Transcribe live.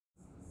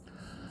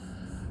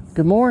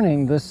Good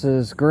morning, this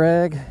is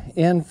Greg,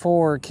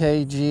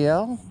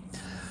 N4KGL.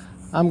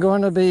 I'm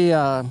going to be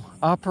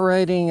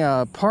operating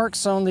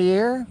Parks on the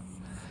Air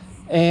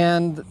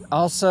and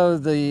also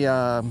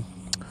the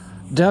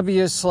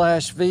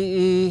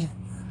W/VE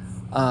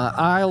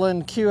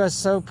Island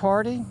QSO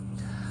party.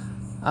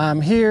 I'm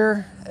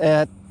here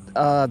at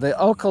the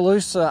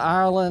Okaloosa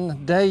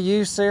Island Day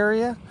Use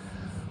Area,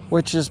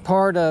 which is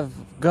part of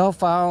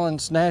Gulf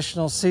Islands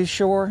National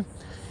Seashore.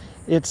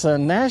 It's a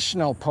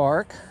national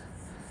park.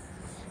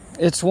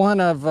 It's one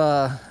of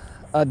a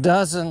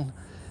dozen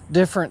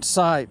different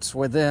sites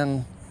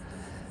within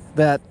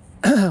that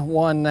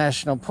one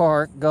national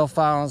park, Gulf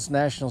Islands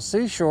National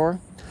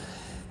Seashore.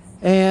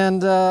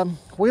 And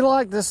we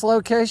like this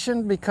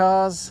location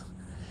because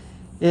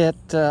it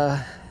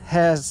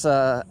has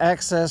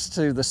access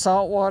to the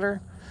saltwater.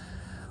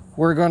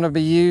 We're going to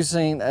be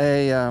using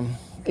a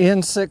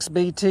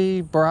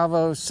N6BT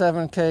Bravo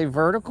 7K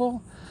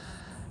vertical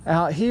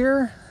out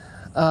here.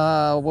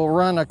 We'll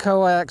run a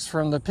coax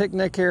from the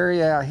picnic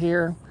area out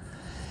here,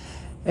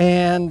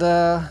 and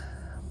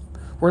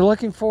we're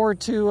looking forward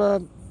to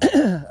a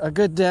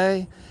good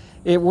day.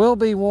 It will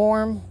be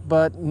warm,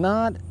 but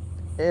not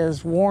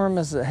as warm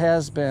as it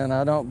has been,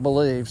 I don't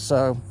believe.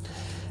 So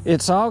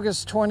it's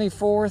August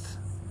 24th,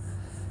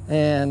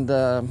 and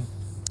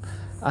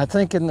I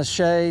think in the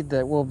shade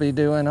that we'll be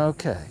doing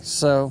okay.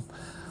 So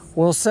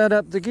we'll set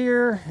up the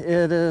gear.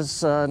 It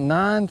is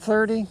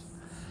 9:30.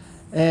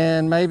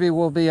 And maybe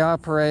we'll be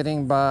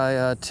operating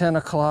by 10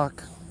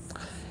 o'clock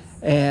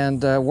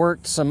and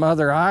work some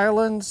other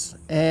islands.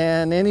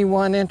 And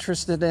anyone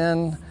interested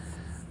in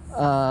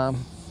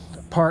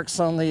Parks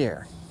on the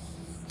Air.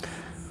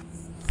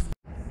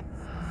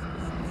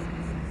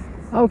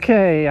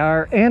 Okay,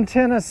 our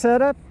antenna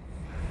setup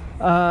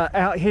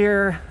out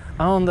here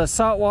on the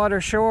saltwater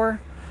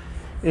shore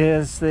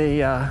is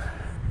the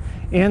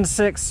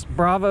N6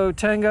 Bravo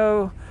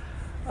Tango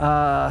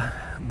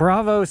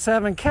Bravo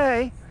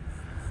 7K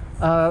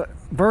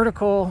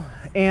vertical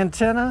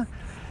antenna,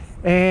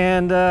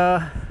 and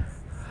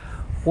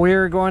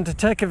we're going to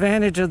take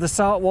advantage of the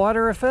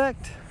saltwater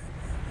effect,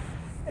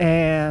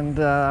 and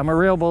I'm a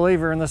real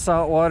believer in the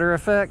saltwater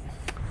effect.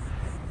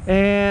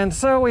 And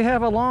so we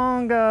have a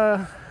long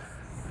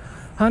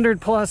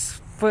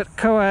 100+ foot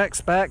coax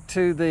back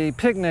to the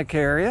picnic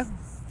area,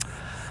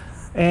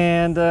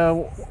 and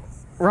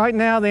right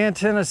now the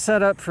antenna is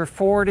set up for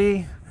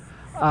 40.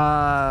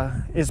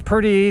 It's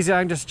pretty easy.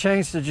 I can just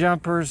change the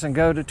jumpers and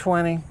go to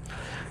 20.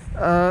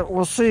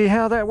 We'll see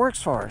how that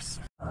works for us.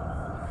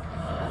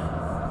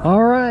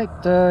 All right,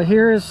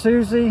 here is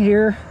Susie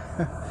here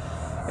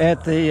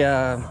at the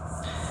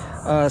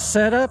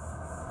setup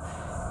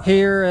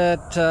here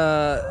at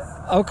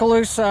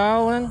Okaloosa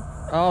Island,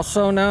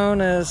 also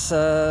known as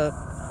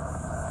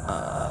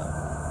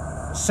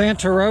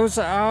Santa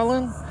Rosa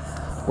Island.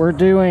 We're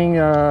doing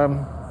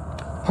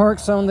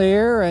Parks on the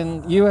Air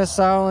and U.S.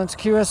 Islands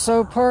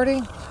QSO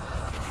party,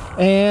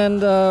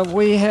 and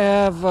we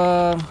have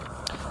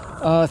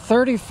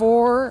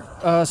 34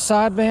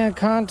 sideband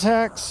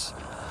contacts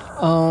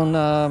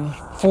on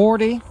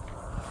 40,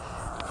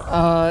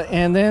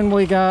 and then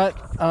we got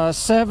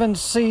 7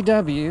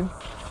 CW,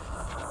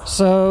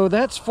 so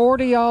that's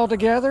 40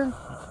 altogether.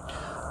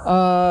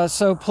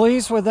 So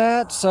pleased with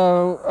that.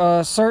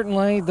 So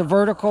certainly the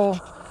vertical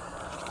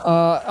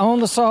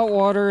on the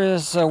saltwater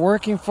is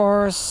working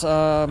for us,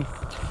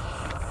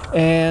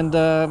 and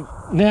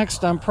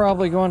next I'm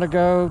probably going to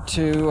go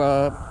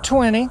to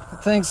 20.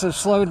 Things have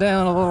slowed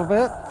down a little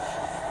bit.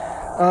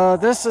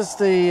 This is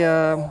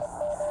the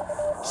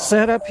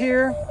setup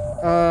here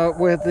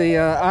with the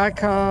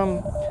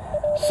ICOM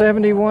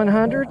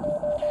 7100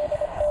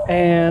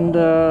 and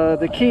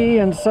the key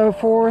and so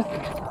forth,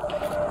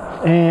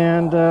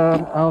 and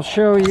I'll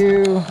show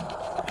you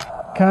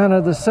kind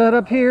of the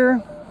setup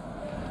here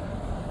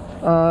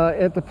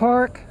at the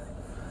park.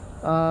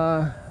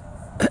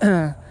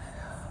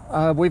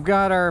 We've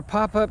got our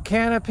pop-up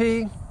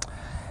canopy,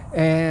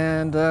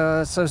 and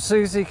so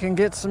Susie can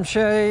get some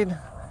shade.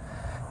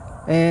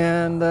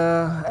 And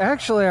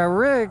actually our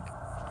rig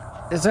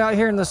is out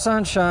here in the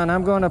sunshine.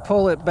 I'm going to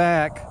pull it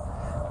back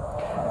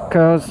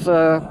because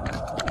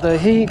the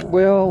heat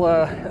will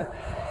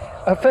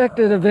affect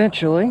it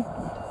eventually.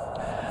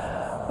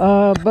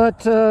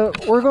 But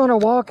we're going to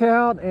walk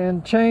out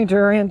and change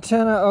our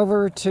antenna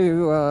over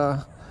to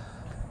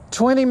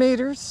 20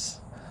 meters.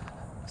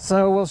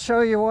 So we'll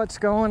show you what's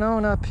going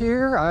on up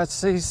here. I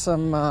see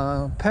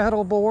some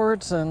paddle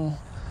boards, and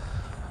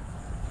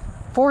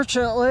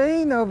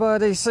fortunately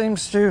nobody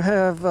seems to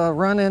have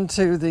run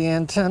into the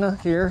antenna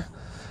here,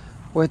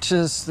 which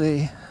is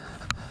the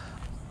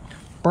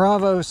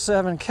Bravo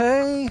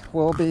 7K.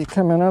 Will be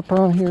coming up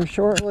on here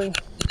shortly.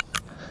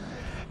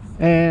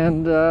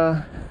 And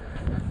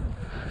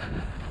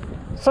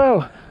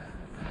so,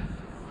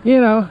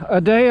 you know, a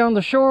day on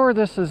the shore.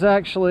 This is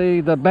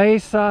actually the bay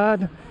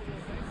side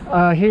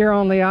here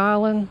on the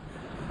island,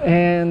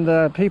 and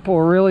people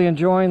are really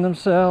enjoying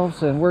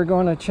themselves, and we're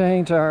going to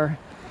change our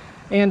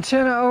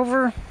antenna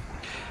over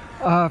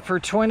for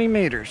 20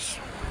 meters.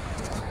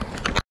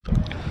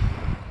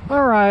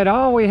 All right,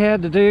 all we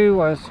had to do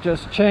was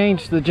just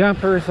change the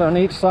jumpers on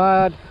each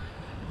side.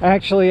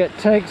 Actually, it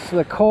takes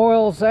the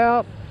coils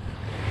out,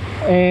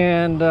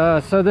 and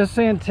so this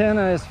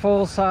antenna is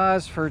full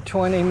size for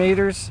 20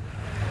 meters,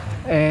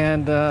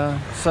 and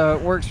so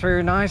it works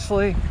very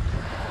nicely.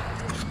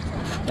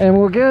 And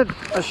we'll get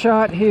a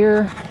shot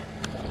here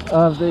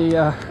of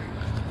the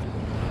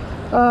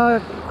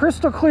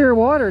crystal clear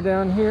water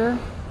down here.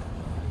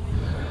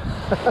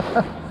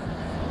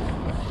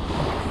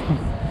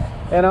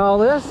 And all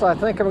this, I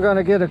think I'm going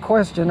to get a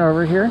question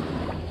over here.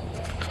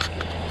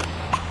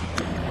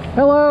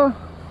 Hello.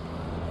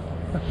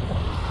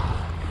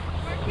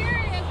 We're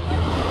curious.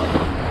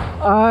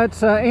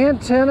 It's an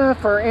antenna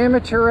for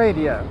amateur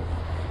radio.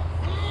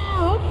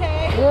 Oh,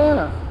 okay.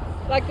 Yeah.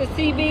 Like the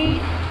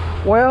CB?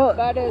 Well,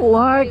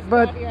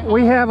 but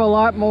we have a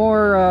lot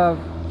more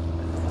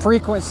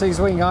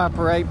frequencies we can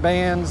operate,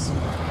 bands.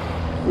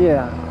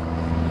 Yeah.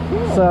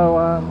 Cool. So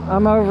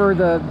I'm over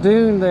the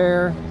dune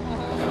there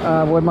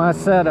with my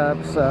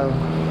setup. So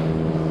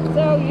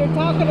you're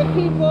talking to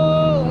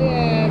people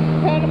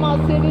in Panama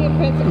City and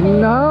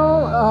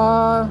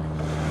Pensacola?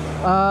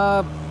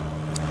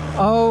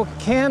 No.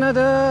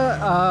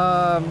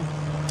 Canada,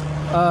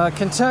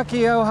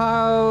 Kentucky,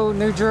 Ohio,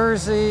 New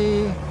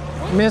Jersey,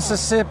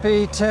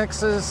 Mississippi,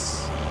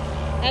 Texas.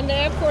 And the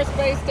Air Force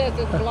Base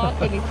doesn't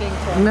block anything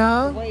for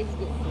No. the waves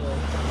get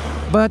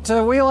through. But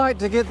we like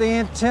to get the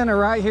antenna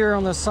right here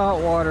on the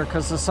saltwater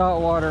because the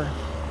saltwater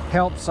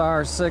helps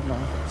our signal.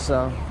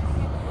 So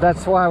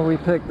that's why we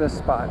picked this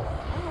spot.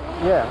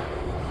 Yeah.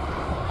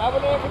 I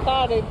would have never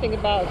thought anything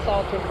about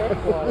salt or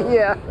freshwater.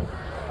 Yeah.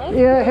 That's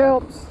Yeah, it cool.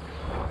 helps.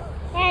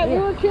 Alright, we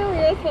were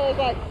curious, so I was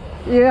like,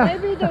 Yeah.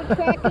 maybe they're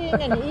tracking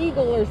an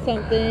eagle or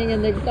something,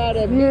 and they've got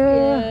a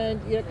beacon,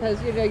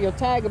 because you'll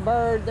tag a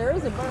bird. There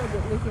is a bird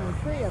that lives in a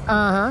tree up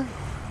there,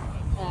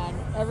 and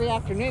every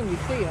afternoon you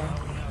see them.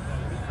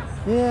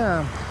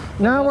 Yeah.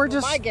 No, we're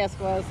just. My guess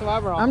was, so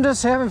I'm wrong. I'm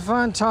just having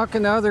fun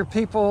talking to other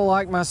people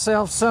like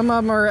myself. Some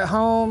of them are at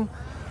home,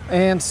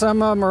 and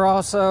some of them are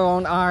also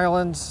on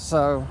islands.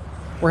 So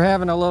we're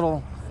having a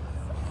little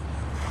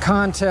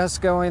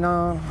contest going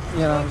on.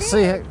 You know,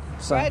 see it.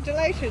 So.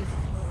 Congratulations,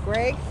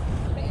 Greg.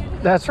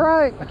 That's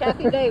right.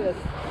 Kathy Davis.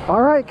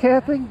 All right,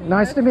 Kathy.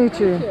 Nice to meet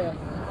you.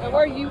 And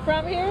where are you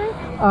from here?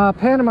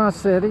 Panama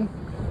City.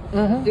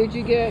 Did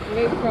you get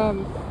moved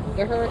from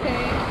the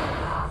hurricane?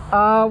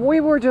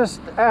 We were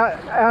just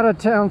out of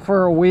town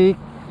for a week,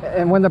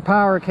 and when the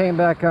power came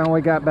back on, we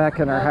got back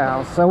in our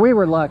house. So we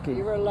were lucky.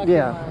 You were lucky.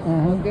 Yeah.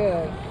 Oh,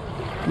 good.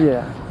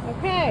 Yeah.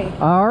 Okay.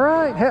 All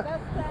right.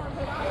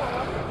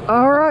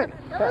 All right.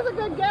 That was a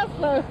good guess,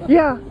 though.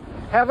 Yeah.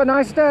 Have a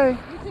nice day.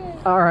 You too.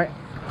 All right.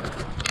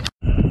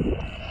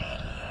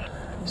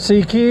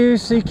 CQ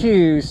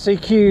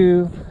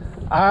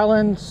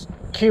Islands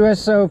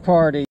QSO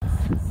party.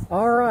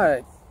 All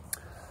right.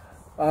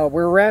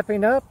 We're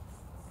wrapping up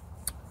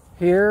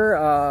here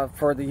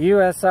for the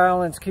U.S.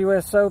 Islands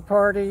QSO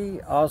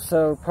party,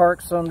 also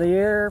Parks on the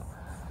Air.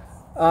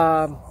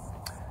 I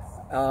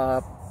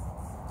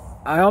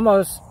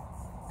almost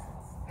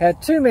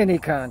had too many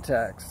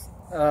contacts,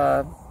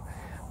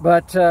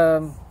 but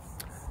the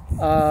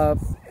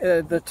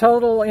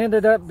total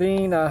ended up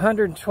being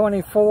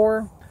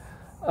 124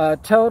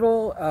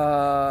 total.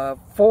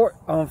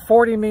 On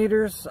 40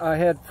 meters I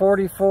had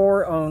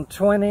 44, on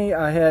 20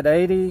 I had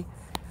 80.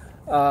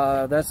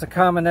 That's a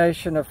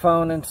combination of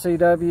phone and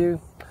CW.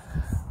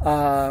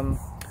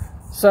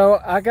 So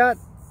I got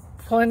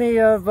plenty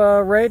of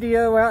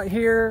radio out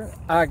here.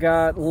 I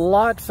got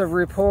lots of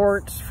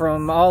reports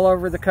from all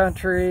over the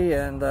country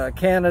and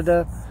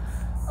Canada,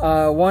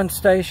 one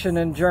station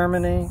in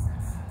Germany.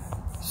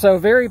 So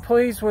very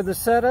pleased with the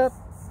setup.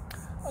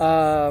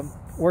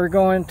 We're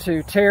going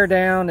to tear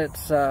down.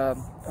 It's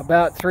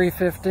about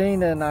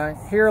 3:15 and I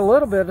hear a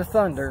little bit of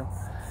thunder.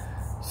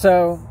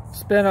 So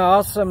it's been an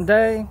awesome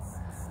day.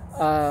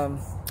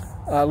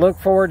 I look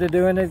forward to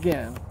doing it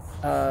again.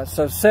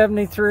 So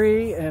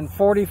 73 and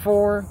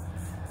 44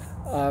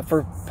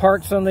 for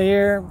Parks on the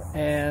Air,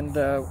 and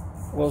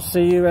we'll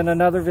see you in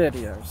another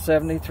video.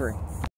 73.